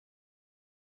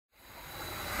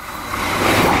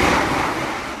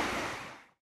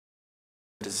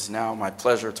is now my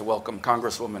pleasure to welcome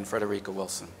Congresswoman Frederica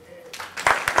Wilson.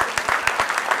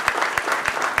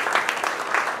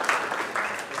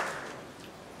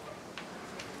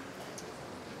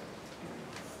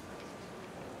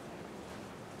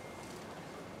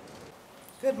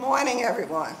 Good morning,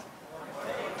 everyone.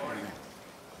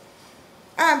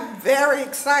 I'm very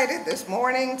excited this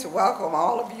morning to welcome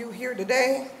all of you here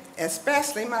today,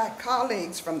 especially my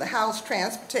colleagues from the House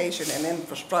Transportation and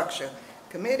Infrastructure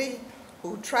Committee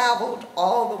who traveled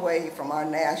all the way from our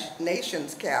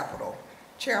nation's capital.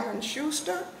 Chairman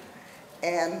Schuster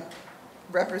and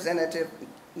Representative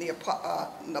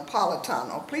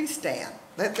Napolitano, please stand.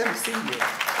 Let them see you.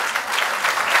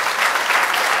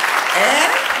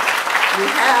 And we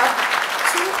have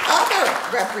two other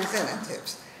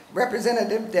representatives,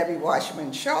 Representative Debbie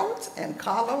Wasserman Schultz and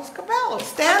Carlos Cabello.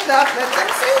 Stand up, let them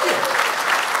see you.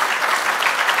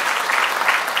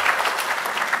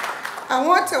 I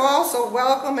want to also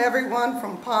welcome everyone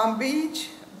from Palm Beach,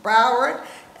 Broward,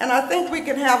 and I think we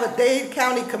could have a Dade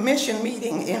County Commission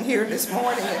meeting in here this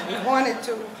morning if we wanted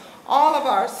to. All of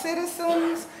our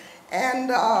citizens and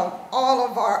all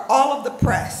of the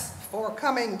press for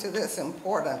coming to this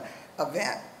important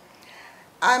event.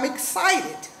 I'm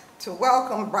excited to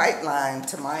welcome Brightline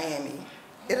to Miami.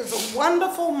 It is a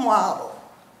wonderful model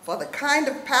for the kind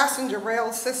of passenger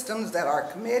rail systems that our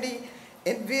committee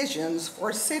envisions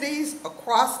for cities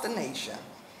across the nation.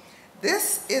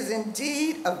 This is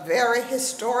indeed a very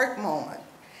historic moment.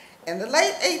 In the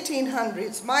late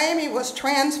 1800s, Miami was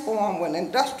transformed when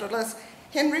industrialist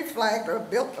Henry Flagler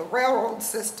built a railroad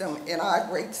system in our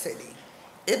great city.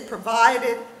 It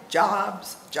provided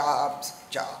jobs, jobs,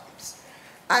 jobs.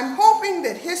 I'm hoping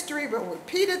that history will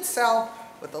repeat itself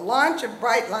with the launch of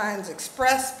Brightline's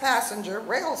express passenger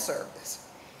rail service.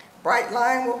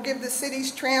 Brightline will give the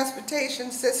city's transportation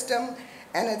system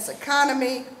and its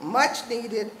economy much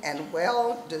needed and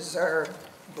well-deserved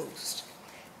boost.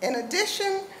 In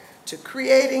addition to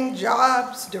creating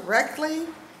jobs directly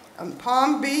in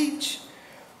Palm Beach,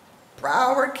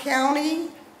 Broward County,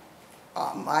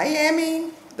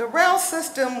 Miami, the rail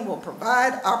system will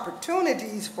provide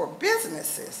opportunities for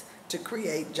businesses to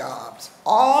create jobs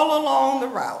all along the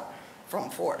route, from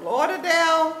Fort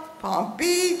Lauderdale, Palm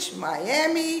Beach,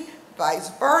 Miami, vice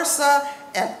versa,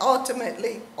 and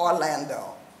ultimately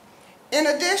Orlando. In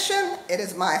addition, it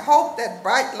is my hope that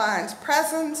Brightline's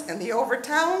presence in the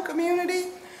Overtown community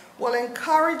will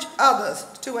encourage others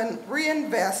to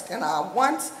reinvest in our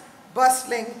once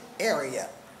bustling area.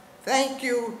 Thank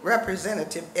you,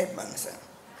 Representative Edmondson.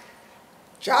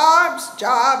 Jobs,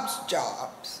 jobs,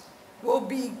 jobs will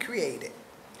be created.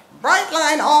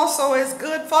 Brightline also is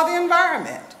good for the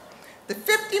environment. The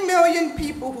 50 million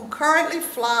people who currently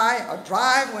fly or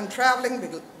drive when traveling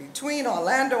between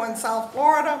Orlando and South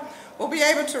Florida will be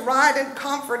able to ride in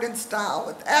comfort and style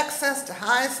with access to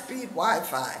high-speed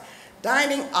Wi-Fi,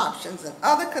 dining options, and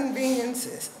other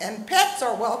conveniences, and pets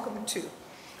are welcome too.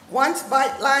 Once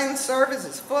Brightline service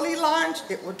is fully launched,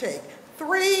 it will take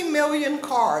 3 million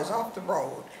cars off the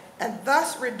road and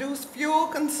thus reduce fuel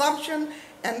consumption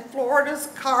and Florida's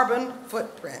carbon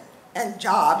footprint, and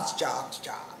jobs, jobs,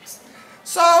 jobs.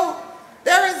 So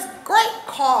there is great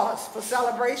cause for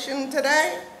celebration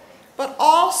today, but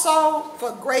also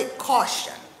for great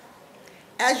caution.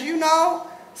 As you know,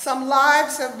 some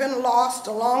lives have been lost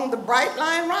along the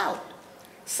Brightline route.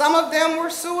 Some of them were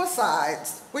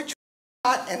suicides, which we did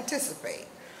not anticipate.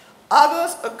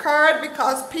 Others occurred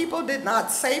because people did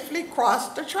not safely cross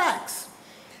the tracks.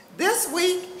 This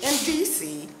week in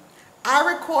DC, I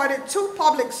recorded 2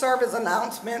 public service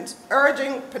announcements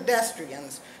urging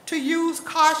pedestrians to use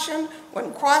caution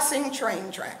when crossing train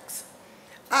tracks.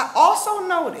 I also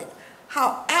noted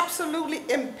how absolutely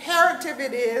imperative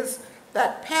it is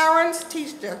that parents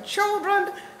teach their children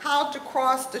how to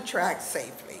cross the tracks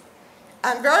safely.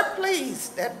 I'm very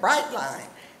pleased that Brightline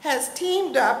has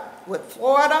teamed up with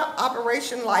Florida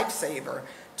Operation Lifesaver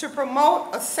to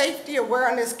promote a safety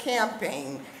awareness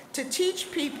campaign to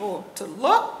teach people to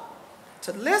look,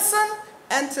 to listen,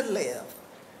 and to live.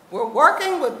 We're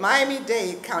working with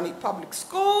Miami-Dade County Public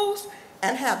Schools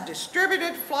and have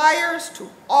distributed flyers to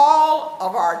all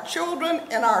of our children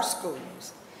in our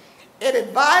schools. It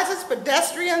advises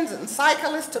pedestrians and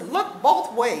cyclists to look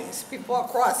both ways before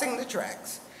crossing the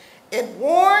tracks. It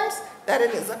warns that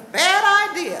it is a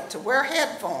bad idea to wear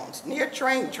headphones near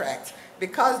train tracks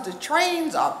because the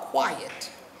trains are quiet,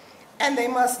 and they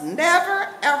must never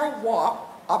ever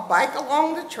walk or bike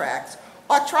along the tracks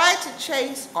or try to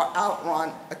chase or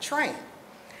outrun a train.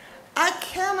 I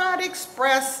cannot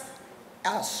express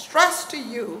or stress to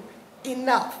you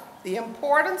enough the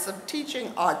importance of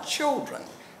teaching our children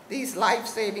these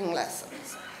life-saving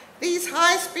lessons. These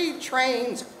high-speed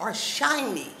trains are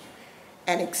shiny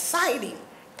and exciting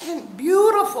and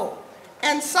beautiful,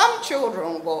 and some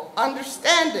children will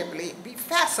understandably be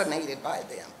fascinated by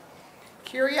them.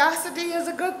 Curiosity is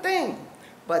a good thing,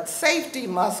 but safety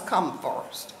must come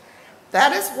first.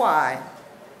 That is why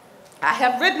I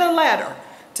have written a letter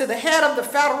to the head of the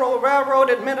Federal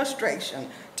Railroad Administration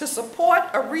to support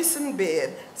a recent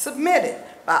bid submitted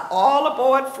by All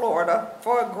Aboard Florida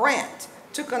for a grant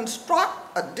to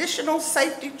construct additional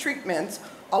safety treatments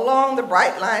along the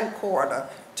Brightline corridor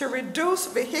to reduce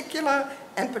vehicular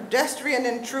and pedestrian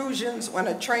intrusions when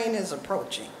a train is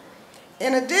approaching.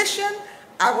 In addition,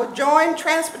 I will join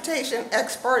transportation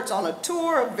experts on a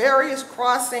tour of various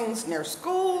crossings near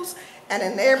schools and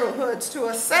in neighborhoods to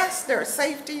assess their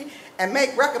safety and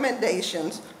make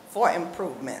recommendations for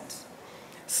improvements.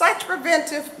 Such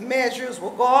preventive measures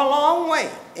will go a long way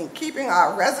in keeping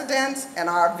our residents and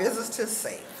our visitors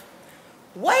safe.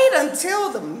 Wait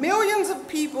until the millions of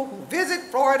people who visit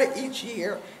Florida each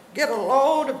year get a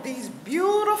load of these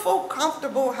beautiful,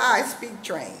 comfortable, high-speed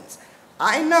trains.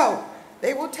 I know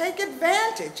they will take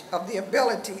advantage of the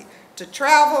ability to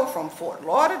travel from Fort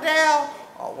Lauderdale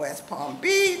or West Palm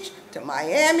Beach to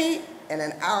Miami in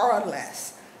an hour or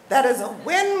less. That is a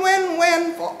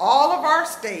win-win-win for all of our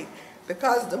state,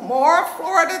 because the more of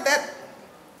Florida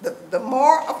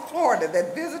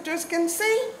that visitors can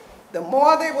see, the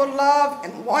more they will love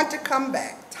and want to come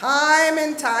back time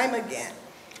and time again.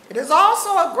 It is also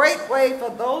a great way for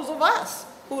those of us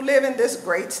who live in this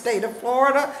great state of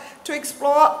Florida to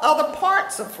explore other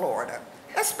parts of Florida,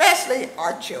 especially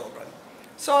our children.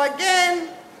 So again,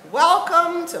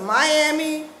 welcome to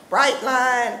Miami,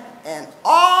 Brightline, and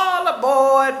All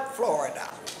Aboard Florida.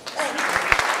 Thank you.